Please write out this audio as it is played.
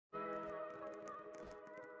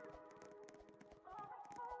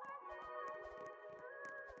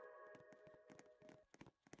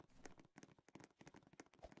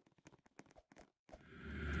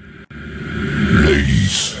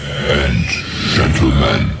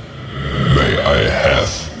Gentlemen, may I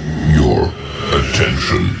have your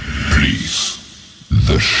attention, please?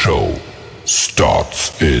 The show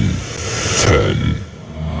starts in 10,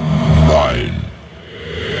 9,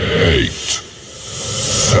 8,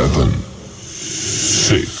 7,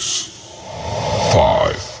 6,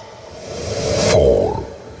 5, 4,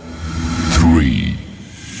 3,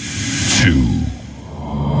 2,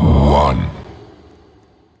 1.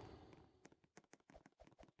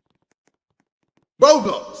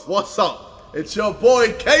 Roblox, what's up? It's your boy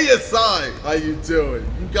KSI. How you doing?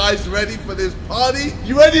 You guys ready for this party?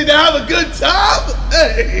 You ready to have a good time?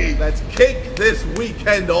 Hey, let's kick this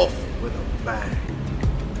weekend off with a bang.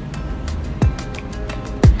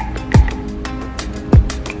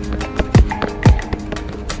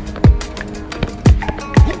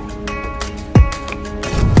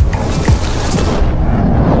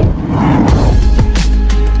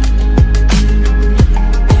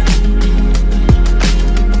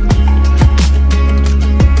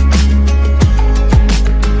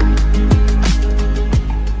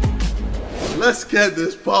 Let's get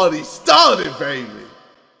this party started, baby.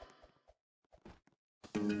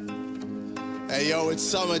 Hey yo, it's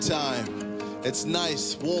summertime. It's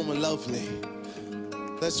nice, warm and lovely.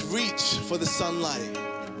 Let's reach for the sunlight.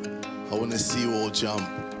 I wanna see you all jump.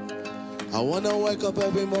 I wanna wake up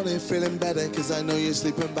every morning feeling better, cause I know you're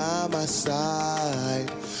sleeping by my side.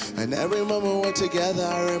 And every moment we're together,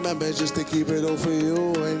 I remember just to keep it all for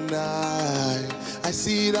you and I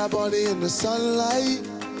see that body in the sunlight,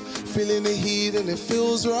 feeling the heat and it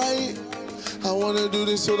feels right. I wanna do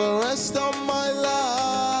this for the rest of my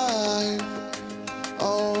life.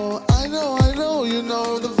 Oh, I know, you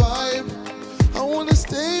know the vibe. I wanna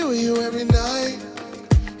stay with you every night.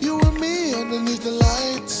 You and me underneath the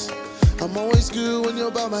lights. I'm always good when you're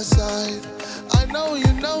by my side. I know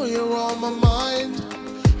you're on my mind.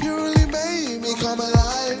 You really made me come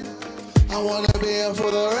alive. I wanna be here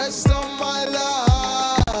for the rest of my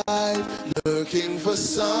life. Looking for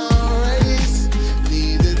sun rays,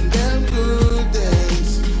 needing them good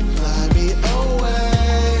days. Fly me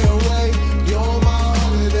away, away, you're my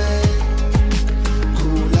holiday.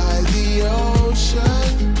 Cool like the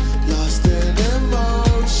ocean, lost in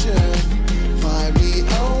emotion. Fly me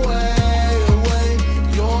away, away,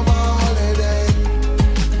 you're my holiday.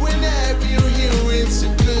 Whenever you're here, it's a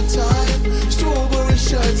good time. Strawberry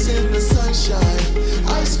shirts in the sunshine,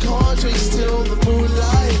 ice cold drinks till the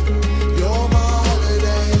moonlight. You're my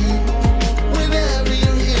holiday. Whenever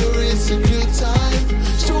you're here, it's a good time.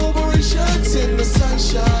 Strawberry shirts in the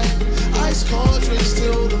sunshine, ice cold drinks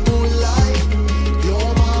till the moonlight.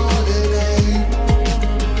 You're my holiday.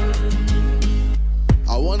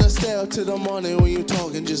 I wanna stay up till the morning when you're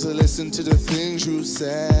talking, just to listen to the things you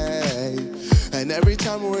say. And every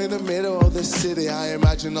time we're in the middle of the city, I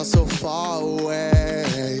imagine us so far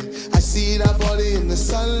away. I see that body in the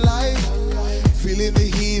sunlight, feeling the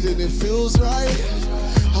heat and it feels right.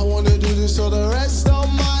 I wanna do this for the rest of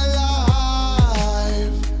my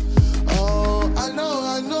life. Oh, I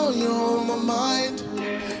know you're on my mind.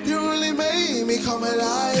 You really made me come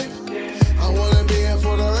alive. I wanna be here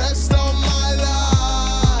for the rest of my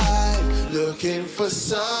life. Looking for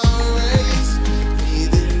sun rays,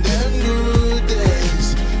 needing them good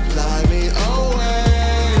days. Fly me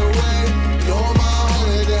away, away, you're my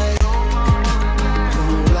holiday.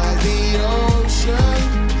 Cool like the ocean,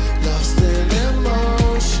 lost in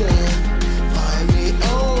emotion. Find me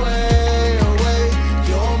away, away,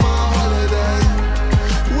 you're my holiday.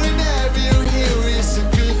 Whenever you're here, it's a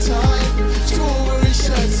good time. Strawberry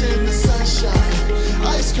shirts in the sunshine,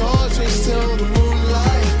 ice cold drinks till the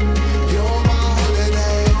moonlight. You're my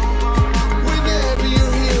holiday. Whenever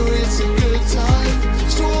you're here, it's a good time.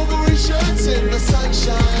 Strawberry shirts in the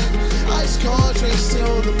sunshine, ice cold drinks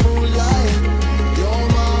till the moonlight. You're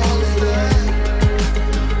my holiday.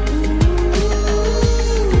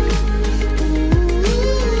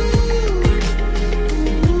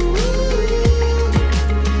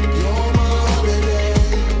 You're my holiday.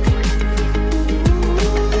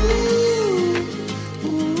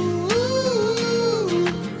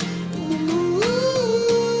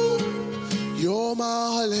 You're my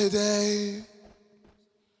holiday.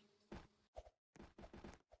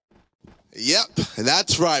 Yep,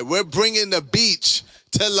 that's right. We're bringing the beach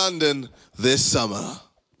to London this summer.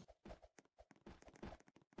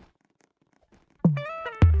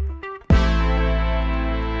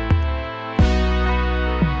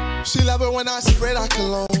 She love it when I spray that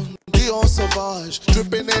cologne. Dior Sauvage,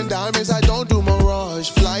 dripping in diamonds, I don't do mirage.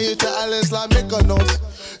 Fly you to islands like Mykonos.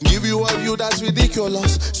 Give you a view that's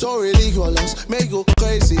ridiculous, so ridiculous. Make you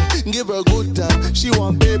crazy, give her a good time. She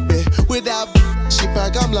want baby, with that she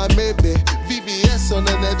pack, I'm like maybe. VIN X on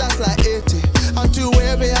the net, that's like 80. I'm too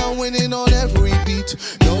heavy, I'm winning on every beat.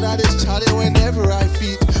 Know that it's Charlie whenever I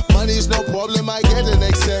feed. Money's no problem, I get in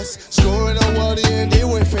excess. Scoring a worldie and they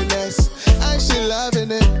with finesse. And she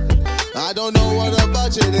loving it. I don't know what her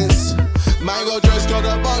budget is. Mango dress got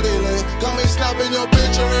a body lit. Got me snapping your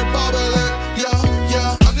picture and bubbling.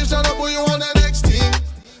 Yeah, I'm just trying to put you on the next team.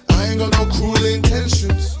 I ain't got no cruel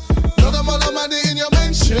intentions. Know them all the money in your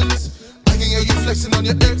mentions. I can hear you flexing on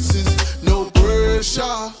your exes. No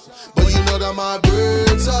pressure, but you know that my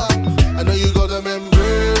birds are. I know you got them in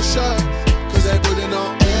pressure, cause they putting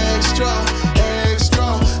on extra.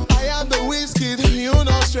 I am the whiskey, you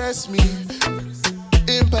don't stress me.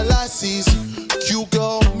 In Palaces, cute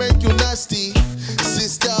girl, make you nasty.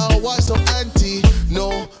 Sister, why so anti?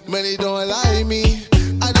 No, many don't like me.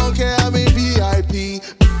 I don't care, I'm in VIP.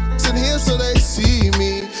 In here so they see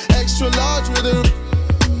me. Extra large with a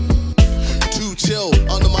too chill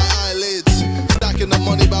under my eyelids. Stacking the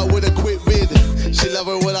money but with a quick vid. She love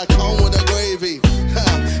it when I come with a gravy.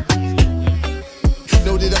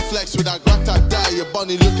 No need to flex with that gratata. Your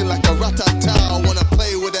bunny looking like a ratata. I wanna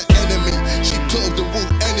play with the enemy. She took the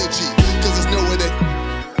root energy, cause there's nowhere that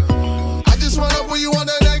I just wanna put you on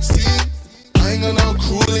the next team. I ain't got no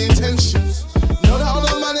cruel intentions. Know that all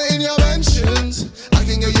the money in your mentions. I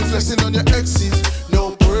can get you flexing on your exes.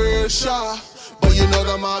 No pressure, but you know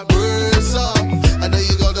that my birds are. I know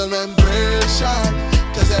you got them in pressure,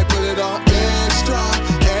 cause they put it on extra.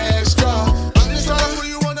 I'm just trying to put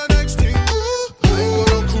you on the next thing. I ain't got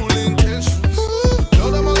no cruel intentions.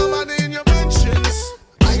 Know that all the money in your mentions.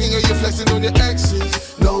 I can get you flexing on your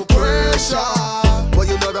exes. No pressure, but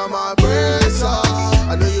you know that my birds are.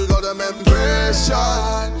 I know you got them in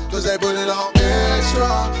pressure, cause they put it on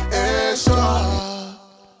extra.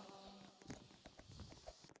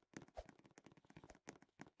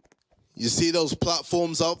 You see those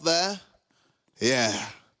platforms up there? Yeah,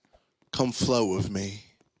 come flow with me.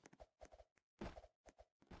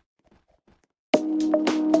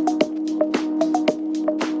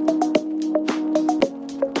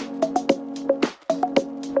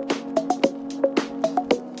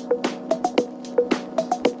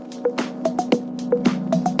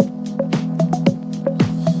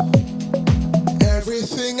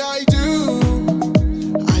 Everything I do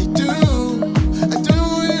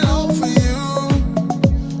it all for you.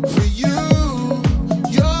 For you,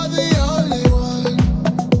 you're the only one.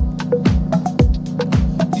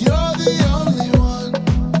 You're the only one.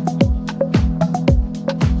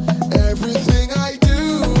 Everything I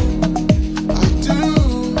do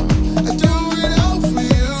it all for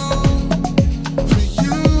you. For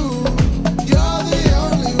you, you're the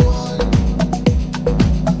only one.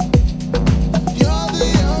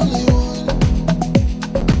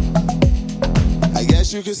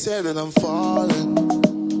 You could say that I'm falling.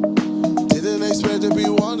 Didn't expect to be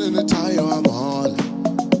one in a tire, I'm hauling.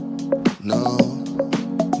 No,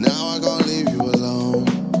 now I gotta leave you alone.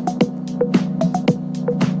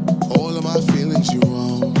 All of my feelings you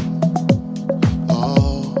own.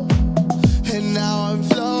 Oh, and now I'm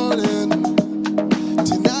floating.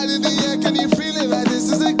 Tonight in the air, can you feel it like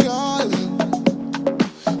this is a calling?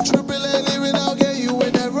 Triple A living, I'll get you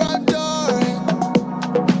whenever I'm dark.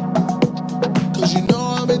 Cause you know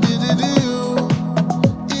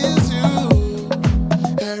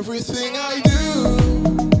everything I do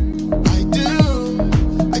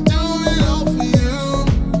it all for you.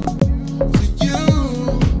 For you,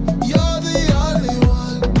 you're the only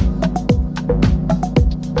one.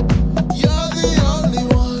 You're the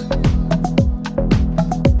only one.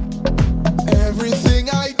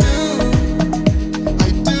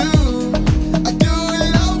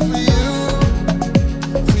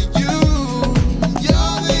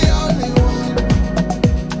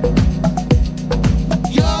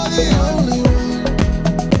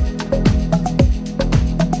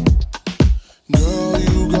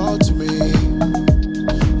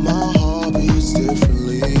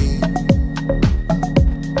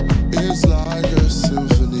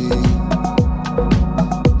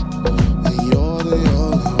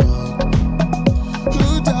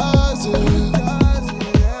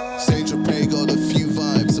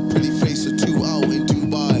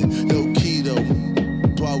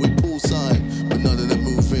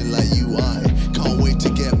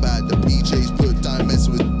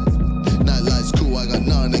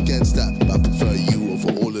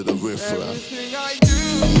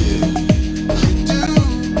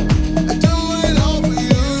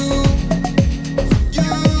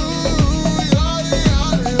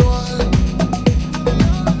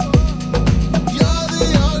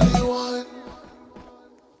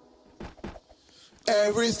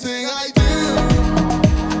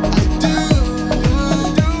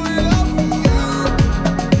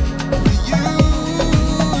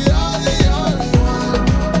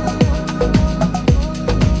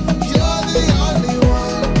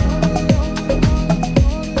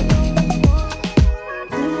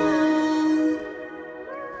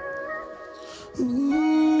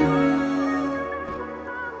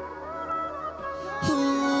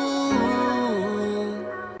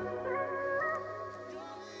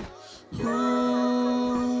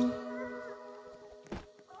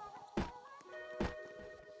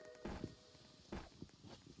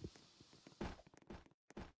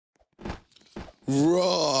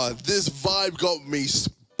 Raw, this vibe got me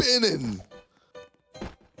spinning.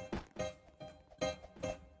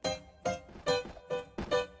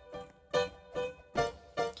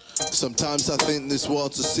 Sometimes I think this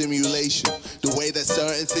world's a simulation. The way that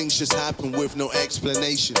certain things just happen with no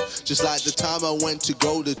explanation. Just like the time I went to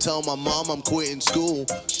go to tell my mom I'm quitting school.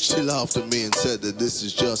 She laughed at me and said that this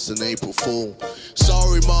is just an April Fool.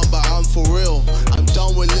 Sorry mom, but I'm for real. I'm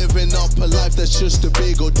done with living up a life that's just a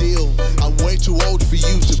big ordeal. I'm way too old for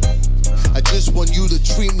you to... I just want you to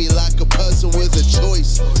treat me like a person with a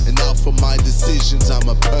choice. And now for my decisions, I'm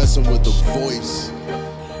a person with a voice.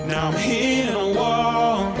 Now I'm hitting a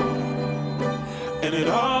wall, and it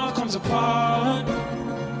all comes apart.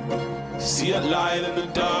 See a light in the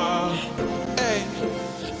dark, hey,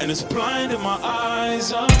 and it's blinding my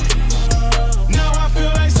eyes up. Now I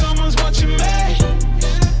feel like someone's watching me,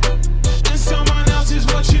 and someone else is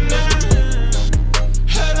watching them.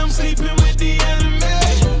 Heard I'm sleeping with the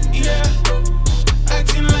enemy, yeah,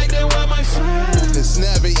 acting like they were my friends. It's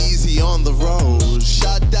never easy on the road.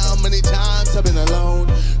 Shut down many times, I've been alone.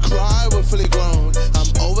 Cry, we're fully grown. I'm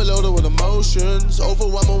overloaded with emotions,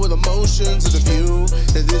 overwhelmed with emotions of the view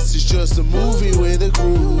that this is just a movie with a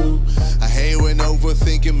crew. I hate when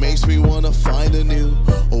overthinking makes me wanna find a new,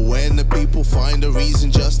 or when the people find a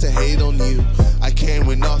reason just to hate on you. I came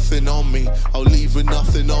with nothing on me, I'll leave with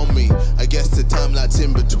nothing on me. I guess the time that's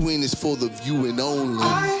in between is for the viewing only.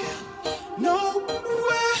 I know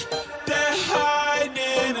where they're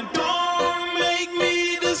hiding, and don't make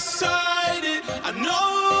me decide it. I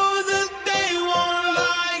know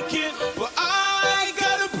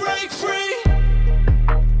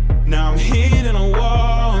hitting a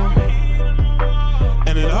wall,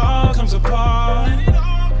 and it all comes apart.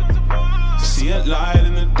 See a light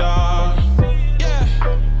in the dark, yeah,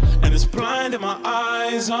 and it's blinding my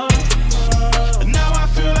eyes up. And now I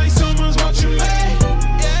feel like someone's watching me,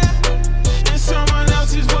 yeah, and someone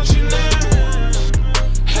else is watching them.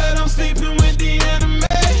 Heard I'm sleeping with the enemy,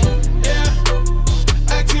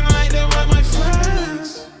 yeah, acting like they were my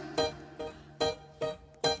friends.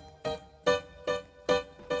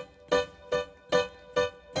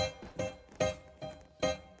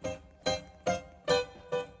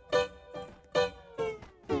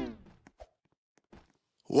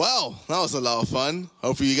 Well, that was a lot of fun.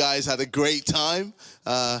 Hopefully you guys had a great time.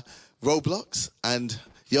 Roblox, and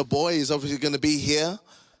your boy is obviously going to be here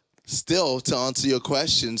still to answer your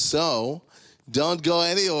questions. So don't go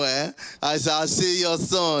anywhere. I'll see you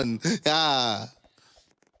soon.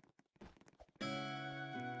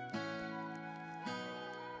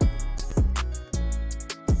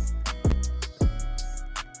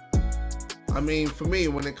 I mean, for me,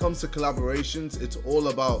 when it comes to collaborations, it's all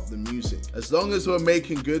about the music. As long as we're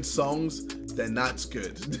making good songs, then that's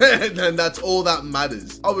good. Then that's all that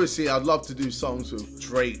matters. Obviously, I'd love to do songs with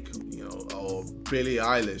Drake, you know, or Billie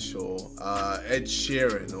Eilish, or Ed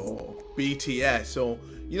Sheeran, or BTS, or,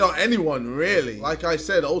 you know, anyone really. Like I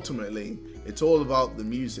said, ultimately, it's all about the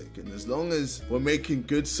music. And as long as we're making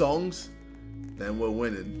good songs, then we're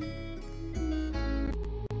winning.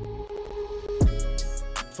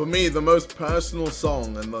 For me, the most personal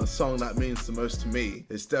song, and the song that means the most to me,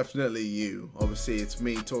 is definitely You. Obviously, it's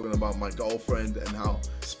me talking about my girlfriend and how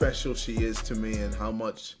special she is to me and how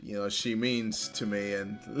much, you know, she means to me.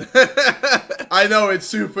 And I know it's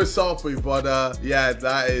super soppy, but yeah,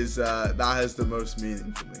 that has the most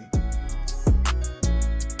meaning for me.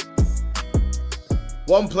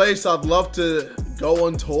 One place I'd love to go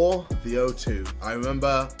on tour, the O2. I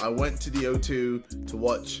remember I went to the O2 to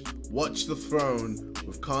watch the Throne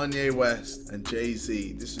with Kanye West and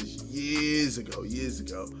Jay-Z. This was years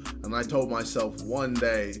ago. And I told myself one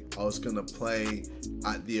day I was gonna play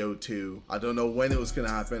at the O2. I don't know when it was gonna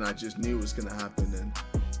happen, I just knew it was gonna happen, and,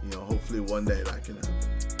 you know, hopefully one day that can happen.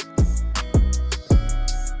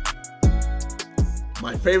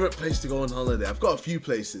 My favorite place to go on holiday, I've got a few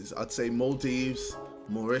places. I'd say Maldives,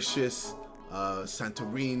 Mauritius,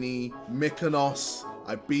 Santorini, Mykonos,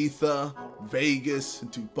 Ibiza, Vegas,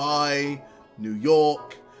 Dubai, New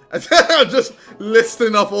York. I'm just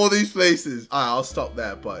listing off all these places. I'll stop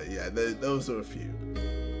there, but yeah, those are a few.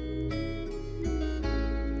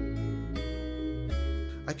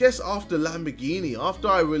 I guess after Lamborghini, after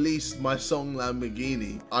I released my song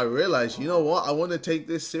Lamborghini, I realized, you know what, I want to take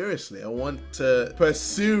this seriously. I want to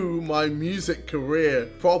pursue my music career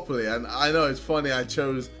properly. And I know it's funny, I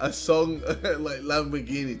chose a song like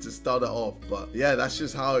Lamborghini to start it off, but yeah, that's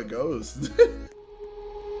just how it goes.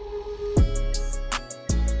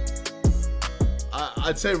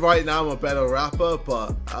 I'd say right now I'm a better rapper,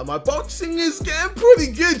 but my boxing is getting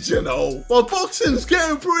pretty good, you know. My boxing's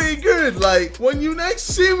getting pretty good. Like, when you next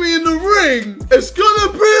see me in the ring, it's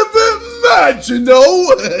gonna be a bit mad, you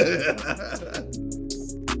know.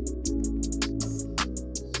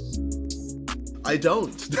 I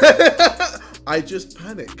don't. I just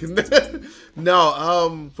panic.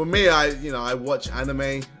 No, for me, I watch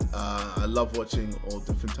anime. I love watching all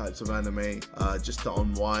different types of anime, just to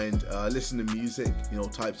unwind. Listen to music,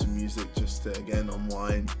 types of music, just to again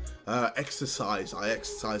unwind. Exercise. I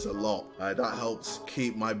exercise a lot. That helps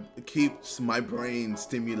keeps my brain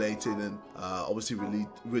stimulated, and obviously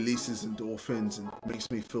releases endorphins and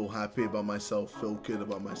makes me feel happy about myself, feel good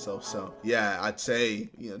about myself. So yeah, I'd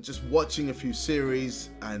say just watching a few series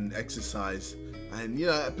and exercise, and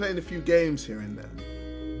playing a few games here and there.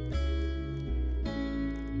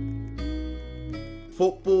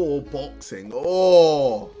 Football or boxing?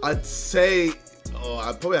 Oh, I'd say, it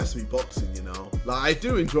probably has to be boxing, Like, I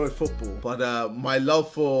do enjoy football, but my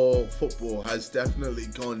love for football has definitely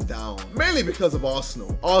gone down. Mainly because of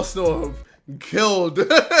Arsenal. Arsenal have killed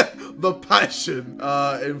the passion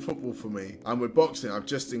in football for me. And with boxing, I've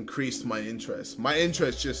just increased my interest. My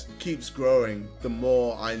interest just keeps growing the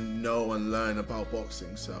more I know and learn about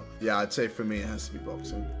boxing. So yeah, I'd say for me it has to be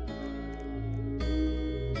boxing.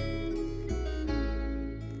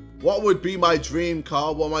 What would be my dream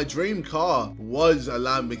car? Well, my dream car was a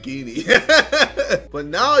Lamborghini. But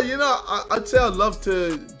now, I'd say I'd love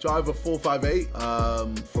to drive a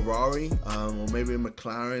 458, Ferrari, or maybe a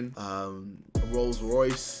McLaren, a Rolls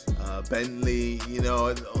Royce, Bentley,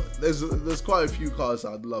 there's quite a few cars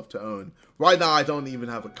I'd love to own. Right now, I don't even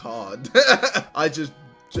have a car. I just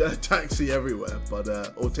taxi everywhere, but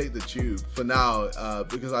or take the tube for now,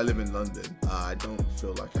 because I live in London. I don't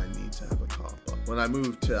feel like I need to have a car, but when I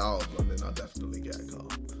move out of London, I'll definitely get a car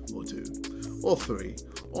or two or three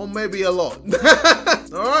or maybe a lot.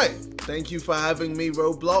 All right, thank you for having me,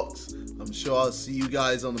 Roblox. I'm sure I'll see you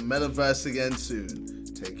guys on the metaverse again soon.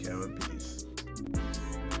 Take care and peace.